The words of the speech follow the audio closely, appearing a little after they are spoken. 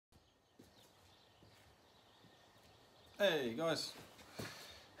Hey guys,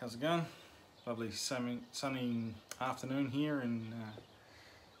 how's it going? Lovely sunny afternoon here in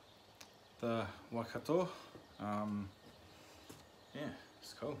the Waikato. Yeah,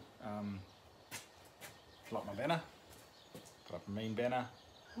 it's cool. Like my banner, put up a mean banner.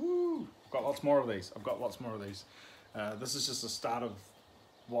 Woo! I've got lots more of these. This is just the start of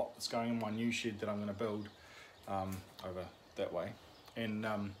what's going in my new shed that I'm going to build over that way. And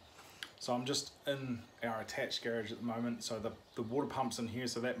so I'm just in our attached garage at the moment, so the water pump's in here,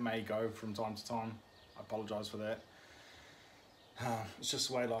 so that may go from time to time. I apologise for that. It's just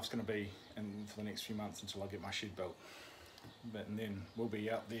the way life's going to be for the next few months until I get my shed built. And then we'll be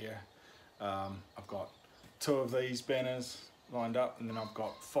out there. I've got 2 of these banners lined up, and then I've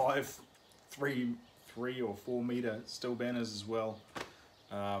got 5 3 or 4 meter Stihl banners as well.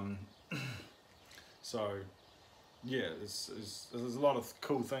 So yeah, there's a lot of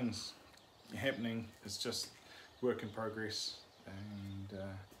cool things happening. It's just work in progress, and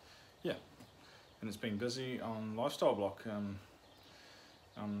yeah, and it's been busy on Lifestyle Block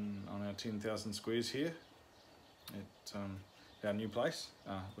on our 10,000 squares here at our new place,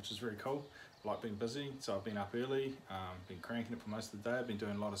 which is very cool. I like being busy, so I've been up early, been cranking it for most of the day. I've been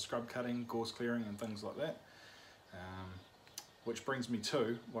doing a lot of scrub cutting, gorse clearing and things like that, which brings me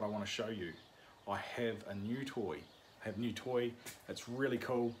to what I want to show you. I have a new toy. It's really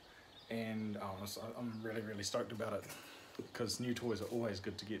cool, and I'm really stoked about it, because new toys are always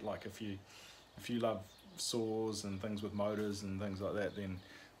good to get. Like if you love saws and things with motors and things like that, then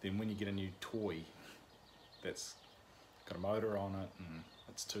when you get a new toy that's got a motor on it and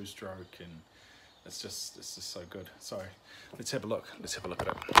it's 2-stroke, and it's just so good. So let's have a look at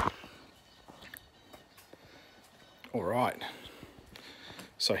it. All right,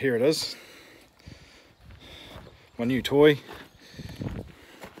 so here it is, my new toy.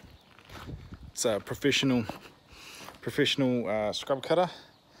 It's a professional scrub cutter.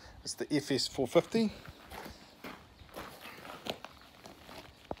 It's the FS450.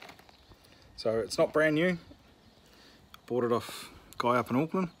 So it's not brand new. I bought it off a guy up in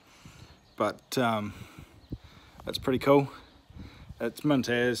Auckland, but it's pretty cool. It's mint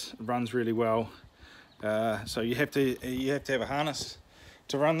as, it runs really well. So you have to have a harness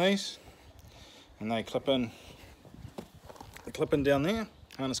to run these, and they clip in down there.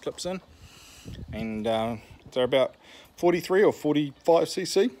 Harness clips in, and they're about 43 or 45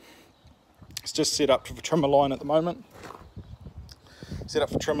 cc. It's just set up for trimmer line at the moment.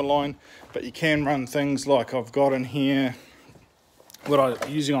 But you can run things like I've got in here, what I'm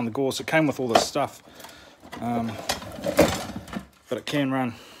using on the gorse. It came with all this stuff, but it can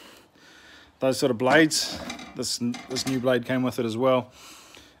run those sort of blades. This new blade came with it as well,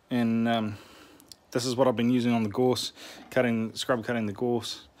 and this is what I've been using on the gorse, scrub cutting the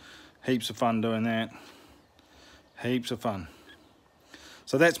gorse. Heaps of fun doing that. Heaps of fun.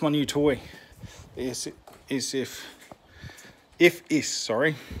 So that's my new toy, the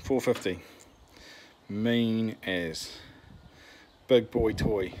FS450. Mean as. Big boy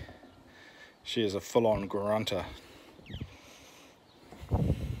toy. She is a full-on grunter.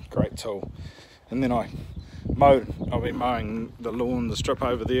 Great tool. And then I've been mowing the lawn, the strip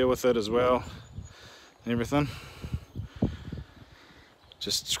over there with it as well, and everything.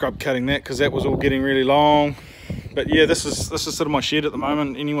 Just scrub cutting that because that was all getting really long. But yeah, this is sort of my shed at the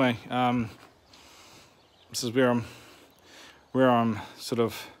moment anyway. This is where I'm sort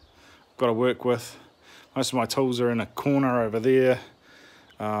of got to work with. Most of my tools are in a corner over there.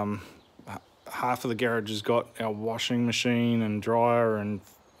 Half of the garage has got our washing machine and dryer and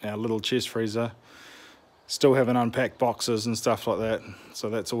our little chest freezer. Still haven't unpacked boxes and stuff like that,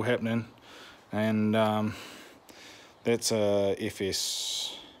 so that's all happening. And that's a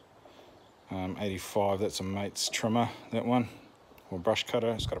FS 85. That's a mate's trimmer, that one, or brush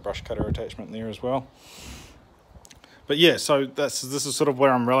cutter. It's got a brush cutter attachment there as well. But yeah, so this is sort of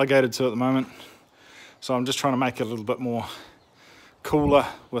where I'm relegated to at the moment. So I'm just trying to make it a little bit more cooler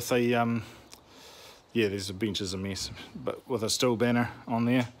with a yeah, there's a bench is a mess, but with a Stihl banner on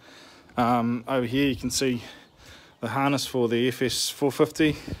there. Over here you can see the harness for the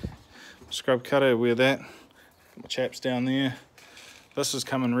FS450 scrub cutter. Wear that. My chaps down there. This is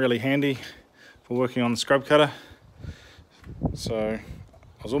coming really handy for working on the scrub cutter. So I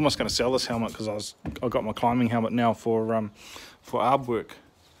was almost going to sell this helmet because I got my climbing helmet now for arb work.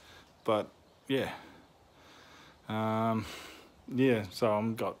 But yeah, yeah. So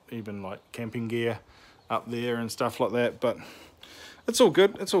I've got even like camping gear up there and stuff like that. But it's all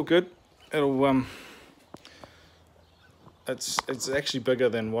good. It's all good. It'll it's actually bigger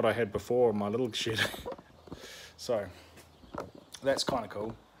than what I had before in my little shed. So that's kind of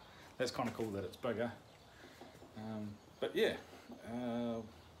cool. That's kind of cool that it's bigger. but yeah,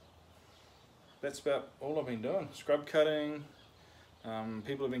 that's about all I've been doing. Scrub cutting.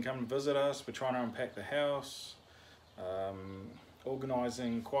 People have been coming to visit us. We're trying to unpack the house.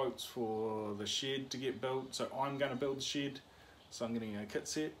 Organising quotes for the shed to get built. So I'm going to build the shed. So I'm getting a kit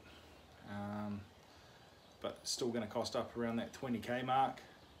set. But it's still going to cost up around that 20k mark.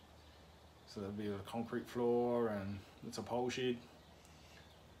 So there'll be a concrete floor and it's a pole shed.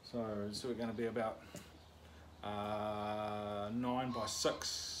 So it's going to be about 9 by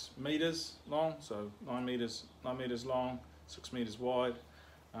 6 meters long. So 9 meters long, 6 meters wide.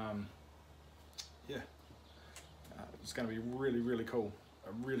 Yeah, it's going to be really cool.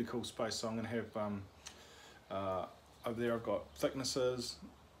 A really cool space. So I'm going to have over there I've got thicknesses,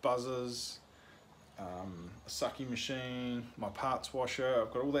 buzzers, a sucking machine, my parts washer.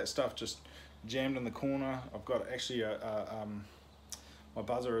 I've got all that stuff just jammed in the corner. I've got actually my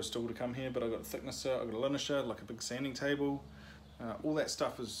buzzer is still to come here, but I've got a thicknesser, I've got a linisher, like a big sanding table. All that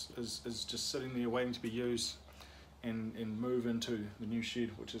stuff is just sitting there waiting to be used and move into the new shed,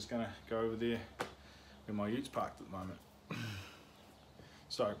 which is going to go over there where my utes parked at the moment.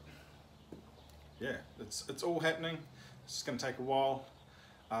 So yeah, it's all happening. It's just going to take a while.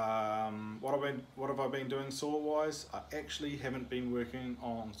 What have I been doing saw wise? I actually haven't been working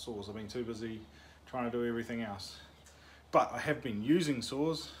on saws. I've been too busy trying to do everything else. But I have been using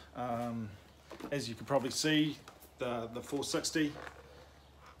saws. As you can probably see, the 460,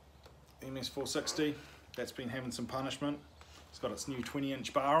 MS 460, that's been having some punishment. It's got its new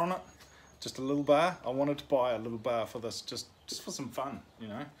 20-inch bar on it, just a little bar. I wanted to buy a little bar for this, just for some fun, you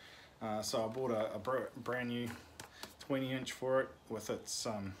know. So I bought a brand new 20-inch for it with its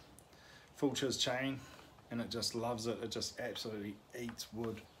full chiz chain, and it just loves it. It just absolutely eats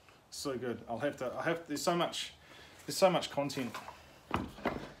wood. So good. There's so much content. There's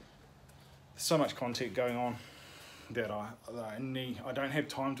so much content going on that I don't have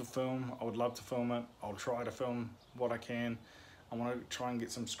time to film. I would love to film it. I'll try to film what I can. I want to try and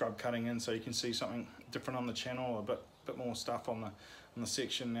get some scrub cutting in so you can see something different on the channel, a bit more stuff on the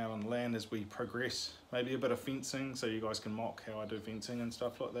section out on the land as we progress. Maybe a bit of fencing so you guys can mock how I do fencing and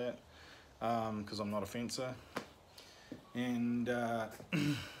stuff like that, because I'm not a fencer. And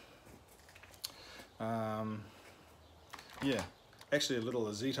yeah, actually a little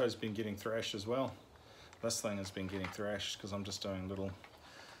Azito's been getting thrashed as well. This thing has been getting thrashed because I'm just doing little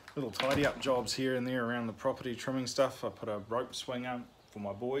tidy up jobs here and there around the property, trimming stuff. I put a rope swing up for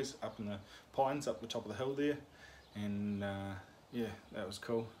my boys up in the pines up the top of the hill there, and yeah, that was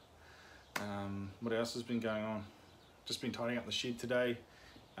cool. What else has been going on? Just been tidying up the shed today.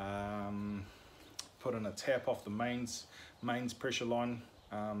 Put in a tap off the mains pressure line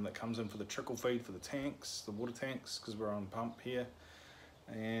that comes in for the trickle feed for the tanks, the water tanks, because we're on pump here.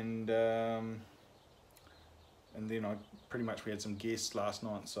 And then we had some guests last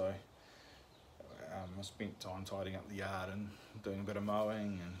night, so I spent time tidying up the yard and doing a bit of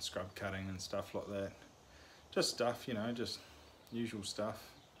mowing and scrub cutting and stuff like that. Just stuff, you know, just usual stuff.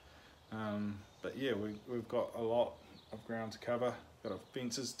 But yeah, we've got a lot of ground to cover. Got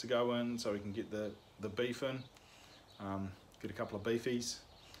fences to go in so we can get the beef in. Get a couple of beefies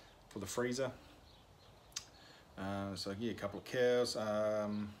for the freezer. So yeah, a couple of cows.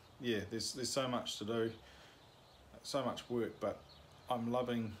 Yeah, there's so much to do, so much work, but I'm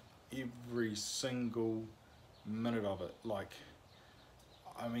loving every single minute of it. Like,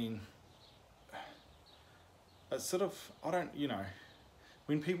 I mean, it's sort of, I don't, you know,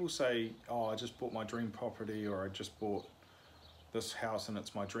 when people say, oh, I just bought my dream property, or I just bought this house and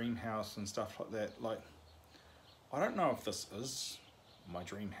it's my dream house and stuff like that, like, I don't know if this is my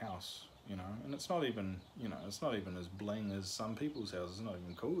dream house, you know, and it's not even, you know, it's not even as bling as some people's houses. It's not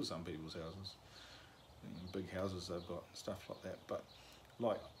even cool as some people's houses. You know, big houses they've got, stuff like that. But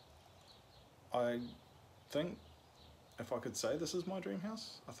like, I think if I could say this is my dream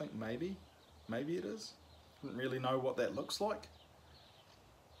house, I think maybe it is. I don't really know what that looks like,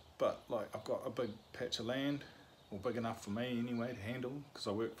 but like, I've got a big patch of land, or big enough for me anyway to handle, because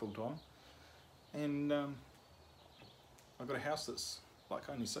I work full time, and I've got a house that's like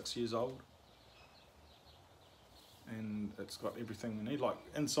only 6 years old, and it's got everything we need. Like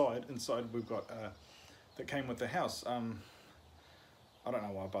inside we've got that came with the house. I don't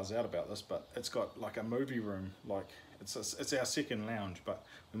know why I buzz out about this, but it's got like a movie room. Like it's our second lounge, but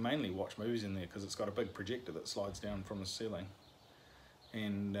we mainly watch movies in there because it's got a big projector that slides down from the ceiling,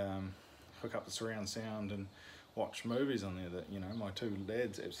 and hook up the surround sound and watch movies on there. That, you know, my two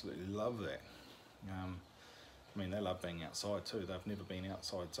lads absolutely love that. I mean, they love being outside too. They've never been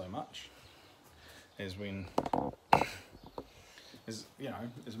outside so much as when, as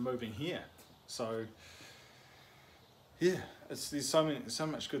moving here. So yeah, there's so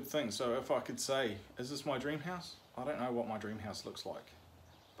much good things. So if I could say, is this my dream house? I don't know what my dream house looks like,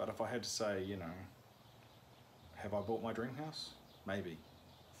 but if I had to say, you know, have I bought my dream house? Maybe.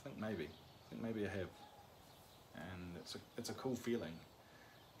 I think maybe I have. And it's a cool feeling.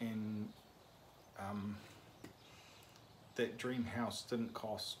 And that dream house didn't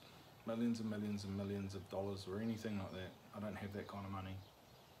cost millions and millions and millions of dollars or anything like that. I don't have that kind of money.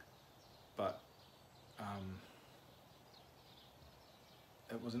 But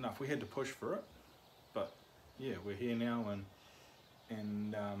it was enough. We had to push for it, but yeah, we're here now,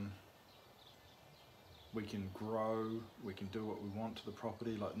 and we can grow, we can do what we want to the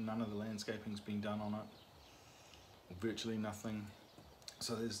property. Like, none of the landscaping's been done on it, or virtually nothing.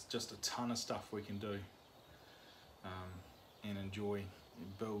 So there's just a ton of stuff we can do and enjoy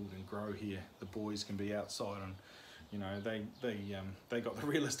and build and grow here. The boys can be outside, and you know, they got the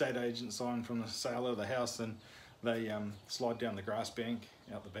real estate agent sign from the sale of the house, and they slide down the grass bank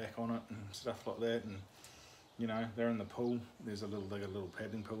out the back on it and stuff like that. And you know, they're in the pool. They got a little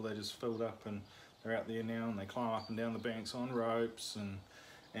paddling pool they just filled up, and they're out there now, and they climb up and down the banks on ropes,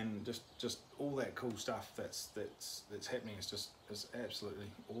 and just all that cool stuff that's happening. It's absolutely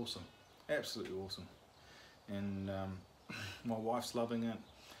awesome, absolutely awesome. And my wife's loving it.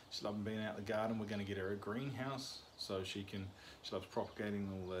 She's loving being out in the garden. We're going to get her a greenhouse so she loves propagating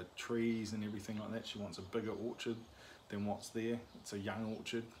all the trees and everything like that. She wants a bigger orchard than what's there. It's a young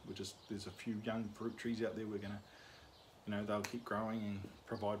orchard. There's a few young fruit trees out there. We're gonna, you know, they'll keep growing and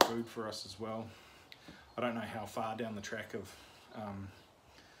provide food for us as well. I don't know how far down the track of,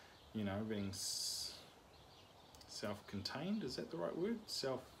 you know, being self-contained, is that the right word?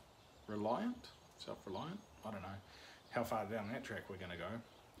 Self-reliant? I don't know how far down that track we're going to go,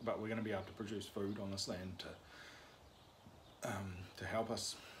 but we're going to be able to produce food on this land to help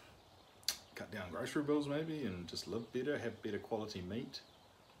us cut down grocery bills maybe, and just live better, have better quality meat.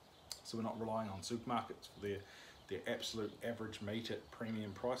 So we're not relying on supermarkets for their absolute average meat at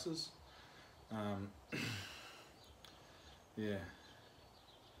premium prices. Yeah.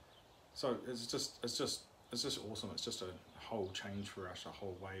 So it's just awesome. It's just a whole change for us, a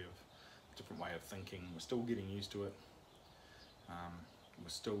different way of thinking. We're still getting used to it. We're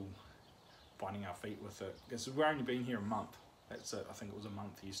still finding our feet with it. Because we've only been here a month. That's it. I think it was a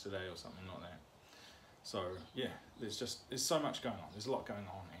month yesterday or something like that. So yeah, there's so much going on. There's a lot going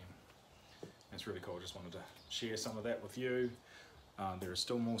on, and it's really cool. I just wanted to share some of that with you. There is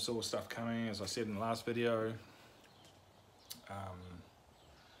still more sort of stuff coming, as I said in the last video.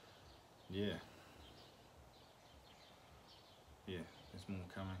 Yeah, there's more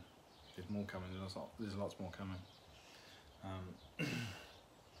coming. There's lots more coming.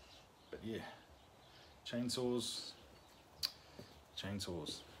 But yeah, chainsaws.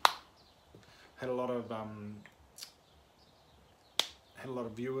 Had a lot of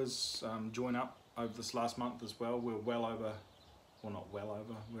viewers join up over this last month as well. We're well over, well, not well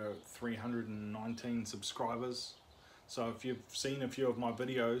over, we're at 319 subscribers. So if you've seen a few of my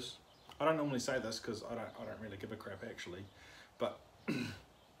videos, I don't normally say this because I don't really give a crap actually, but if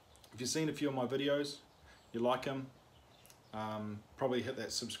you've seen a few of my videos, you like them, probably hit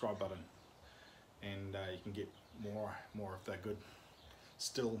that subscribe button, and you can get more of that good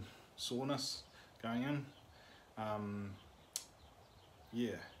Stihl soreness going in.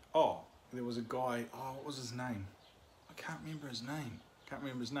 Yeah. Oh, there was a guy, oh, what was his name? I can't remember his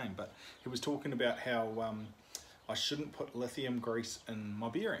name, but he was talking about how I shouldn't put lithium grease in my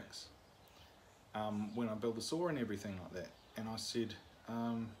bearings when I build the saw and everything like that. And I said,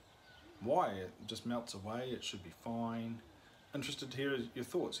 why? It just melts away, it should be fine. Interested to hear your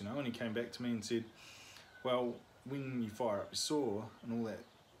thoughts, you know. And he came back to me and said, well, when you fire up your saw and all that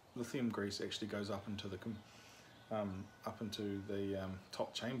lithium grease actually goes up into the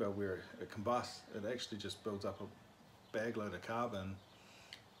top chamber where it combusts. It actually just builds up a bag load of carbon,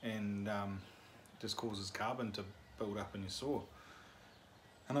 and just causes carbon to build up in your saw.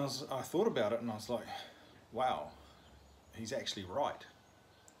 And I thought about it, and I was like, wow, he's actually right.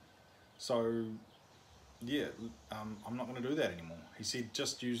 So yeah, I'm not going to do that anymore. He said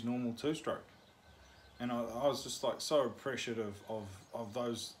just use normal two-stroke. And I was just like so appreciative of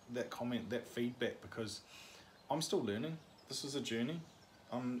that comment, that feedback, because I'm still learning. This is a journey.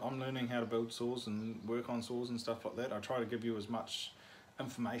 I'm learning how to build saws and work on saws and stuff like that. I try to give you as much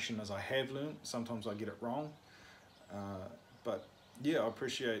information as I have learned. Sometimes I get it wrong, but yeah, I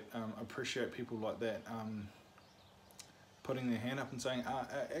appreciate people like that putting their hand up and saying,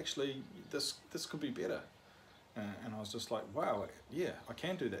 actually, this could be better. And I was just like, wow, yeah, I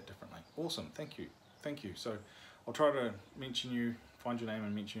can do that differently. Awesome, thank you. So I'll try to mention you find your name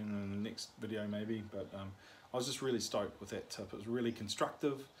and mention you in the next video maybe, but I was just really stoked with that tip. It was really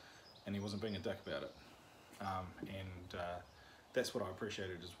constructive and he wasn't being a dick about it. That's what I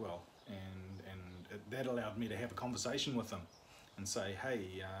appreciated as well, and that allowed me to have a conversation with him and say,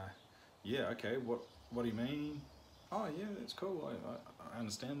 hey, yeah, okay, what do you mean? Oh yeah, that's cool, I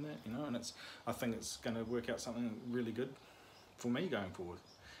understand that, you know, and I think it's going to work out something really good for me going forward,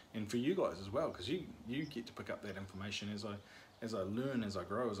 and for you guys as well, because you get to pick up that information as I learn, as I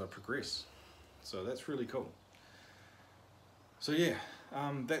grow, as I progress. So that's really cool. So yeah,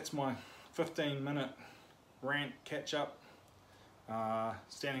 that's my 15-minute rant catch up,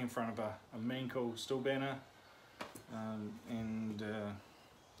 standing in front of a mean cool Stihl banner,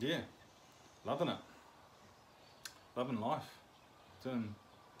 yeah, loving it, loving life, doing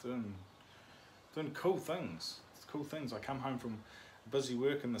cool things. It's cool things. I come home from busy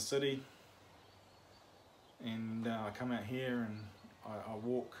work in the city, and I come out here and I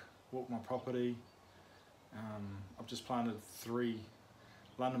walk my property. I've just planted 3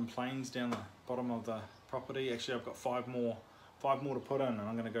 London planes down the bottom of the property. Actually, I've got 5 more to put in, and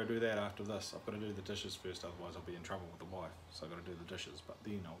I'm going to go do that after this. I've got to do the dishes first, otherwise I'll be in trouble with the wife. So I've got to do the dishes, but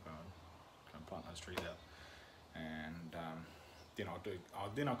then I'll go and plant those trees out, and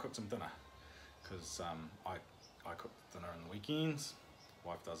then I'll cook some dinner, because I cook dinner on the weekends.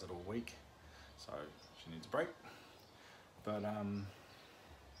 Wife does it all week, so she needs a break. But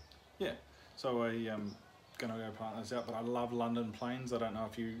yeah, so I'm gonna go plant those out. But I love London planes. I don't know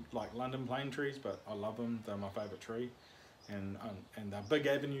if you like London plane trees, but I love them. They're my favourite tree, and they're big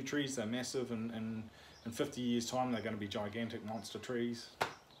avenue trees. They're massive, and in 50 years time they're going to be gigantic monster trees,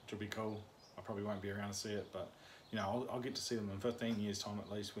 which will be cool. I probably won't be around to see it, but you know, I'll get to see them in 15 years time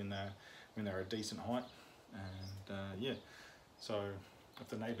at least, when they're a decent height. And yeah, so if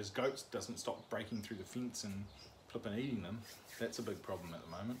the neighbour's goats doesn't stop breaking through the fence and flipping eating them, that's a big problem at the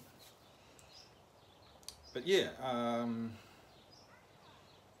moment. But yeah,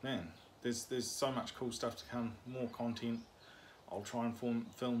 man, there's so much cool stuff to come, more content. I'll try and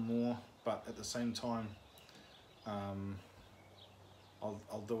film more, but at the same time, I'll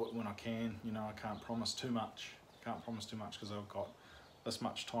do it when I can. You know, I can't promise too much. Because I've got this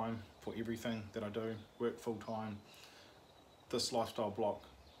much time for everything that I do. Work full time, this lifestyle block,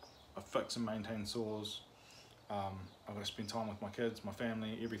 I fix and maintain saws. I've got to spend time with my kids, my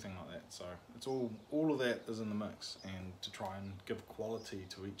family, everything like that. So it's all of that is in the mix, and to try and give quality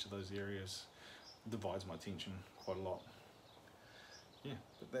to each of those areas divides my attention quite a lot. Yeah,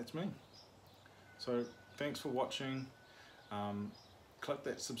 but that's me. So thanks for watching. Click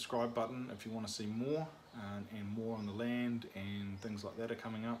that subscribe button if you want to see more, and more on the land and things like that are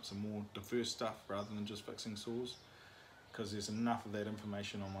coming up. Some more diverse stuff rather than just fixing saws, because there's enough of that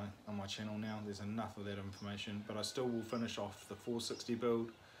information on my channel now. There's enough of that information, but I still will finish off the 460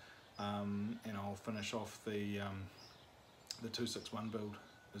 build, and I'll finish off the 261 build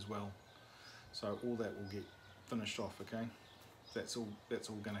as well. So all that will get finished off. Okay, that's all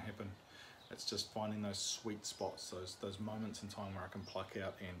going to happen. It's just finding those sweet spots, those moments in time where I can pluck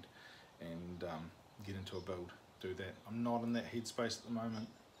out and get into a build. Do that. I'm not in that headspace at the moment.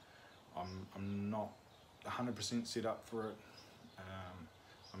 I'm not 100% set up for it.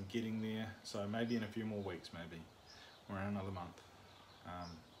 I'm getting there, so maybe in a few more weeks, maybe, or in another month.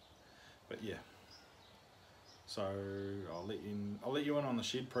 But yeah, so I'll let you in on the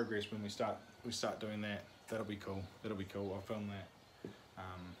shed progress when we start doing that. That'll be cool. I'll film that.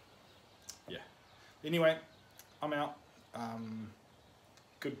 Yeah. Anyway, I'm out.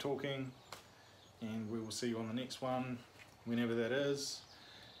 Good talking, and we will see you on the next one, whenever that is.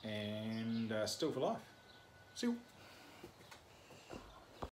 And Stihl for life. See you.